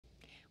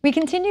We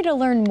continue to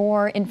learn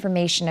more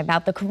information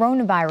about the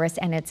coronavirus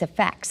and its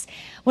effects.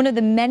 One of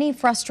the many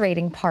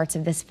frustrating parts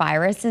of this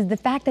virus is the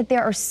fact that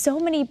there are so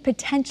many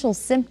potential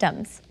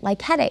symptoms,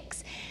 like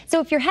headaches. So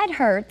if your head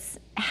hurts,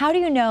 how do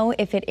you know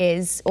if it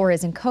is or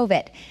isn't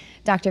COVID?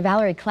 Dr.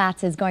 Valerie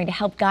Klats is going to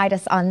help guide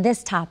us on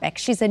this topic.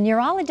 She's a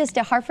neurologist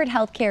at Hartford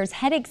HealthCare's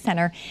Headache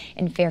Center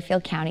in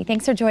Fairfield County.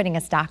 Thanks for joining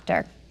us,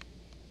 doctor.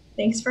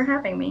 Thanks for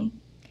having me.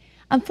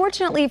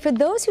 Unfortunately, for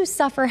those who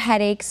suffer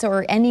headaches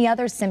or any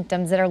other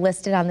symptoms that are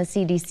listed on the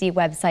CDC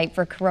website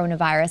for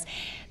coronavirus,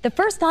 the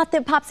first thought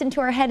that pops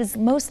into our head is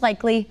most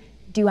likely,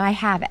 do I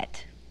have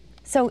it?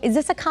 So is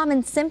this a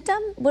common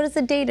symptom? What is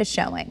the data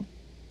showing?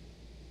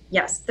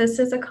 Yes, this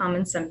is a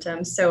common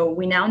symptom. So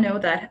we now know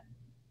that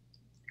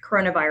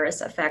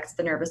coronavirus affects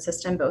the nervous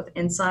system both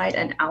inside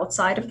and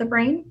outside of the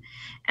brain.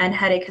 And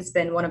headache has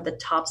been one of the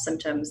top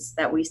symptoms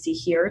that we see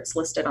here. It's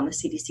listed on the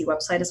CDC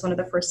website as one of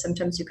the first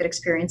symptoms you could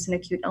experience in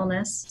acute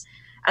illness,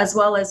 as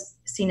well as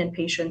seen in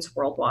patients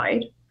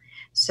worldwide.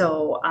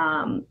 So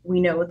we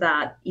know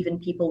that even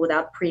people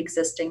without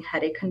pre-existing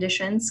headache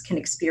conditions can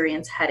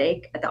experience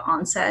headache at the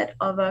onset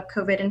of a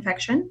COVID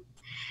infection.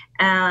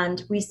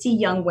 And we see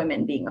young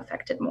women being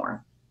affected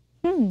more.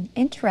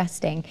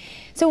 Interesting.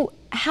 So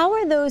how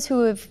are those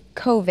who have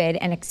COVID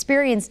and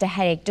experienced a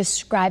headache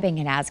describing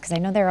it as? Because I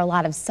know there are a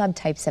lot of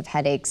subtypes of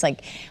headaches.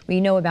 Like we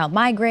know about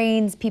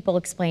migraines, people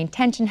explain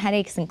tension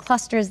headaches and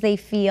clusters they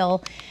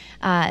feel.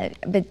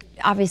 But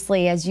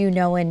obviously, as you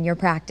know in your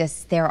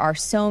practice, there are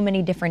so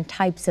many different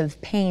types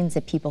of pains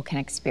that people can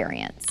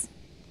experience.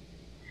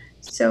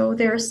 So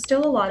there's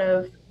still a lot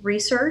of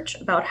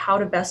research about how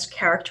to best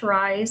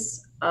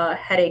characterize a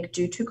headache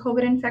due to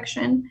COVID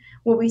infection.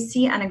 What we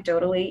see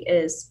anecdotally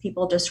is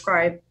people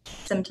describe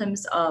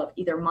symptoms of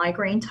either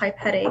migraine type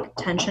headache,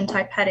 tension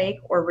type headache,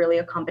 or really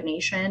a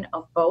combination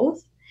of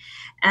both.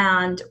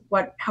 And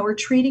how we're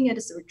treating it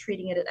is we're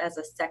treating it as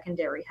a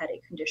secondary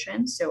headache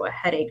condition, so a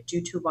headache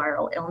due to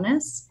viral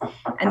illness.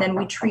 And then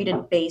we treat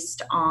it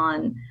based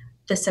on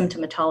the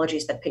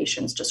symptomatologies that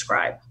patients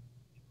describe.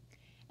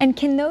 And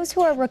can those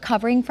who are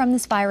recovering from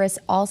this virus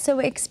also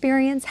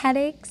experience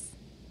headaches?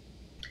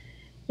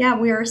 Yeah,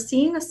 we are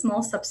seeing a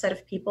small subset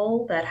of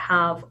people that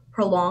have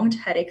prolonged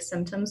headache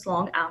symptoms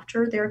long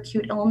after their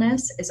acute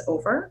illness is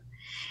over.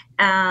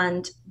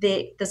 And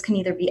this can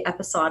either be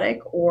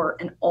episodic or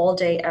an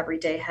all-day,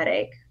 everyday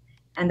headache.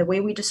 And the way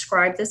we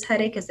describe this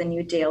headache is a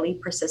new daily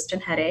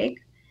persistent headache.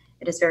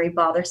 It is very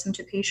bothersome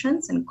to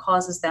patients and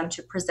causes them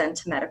to present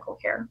to medical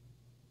care.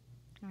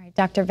 All right,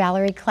 Dr.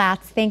 Valerie Klats,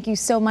 thank you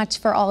so much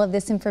for all of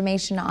this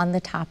information on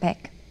the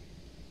topic.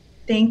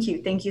 Thank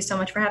you. Thank you so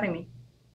much for having me.